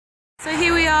So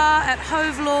here we are at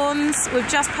Hove Lawns. We've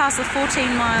just passed the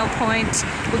 14-mile point.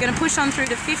 We're going to push on through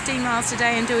to 15 miles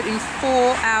today and do it in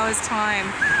 4 hours' time.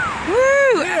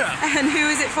 Woo! Yeah. And who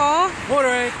is it for?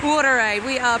 Water. Water.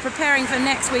 We are preparing for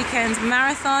next weekend's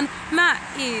marathon. Matt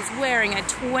is wearing a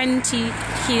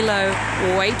 20-kilo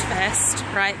weight vest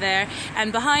right there,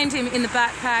 and behind him in the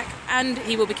backpack, and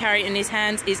he will be carrying in his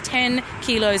hands, is 10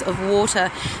 kilos of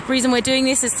water. The reason we're doing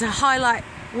this is to highlight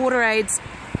WaterAid's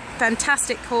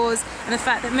fantastic cause and the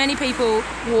fact that many people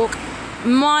walk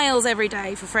miles every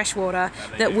day for fresh water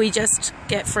that we just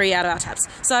get free out of our taps.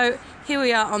 So here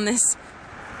we are on this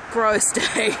gross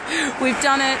day. We've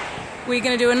done it. We're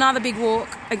going to do another big walk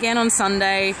again on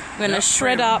Sunday. We're going to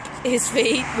shred up his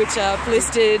feet, which are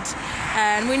blistered,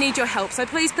 and we need your help. So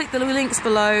please click the links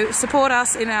below, support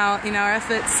us in our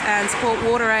efforts, and support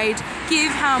WaterAid.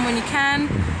 Give harm when you can.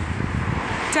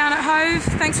 Down at Hove,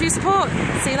 thanks for your support.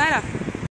 See you later.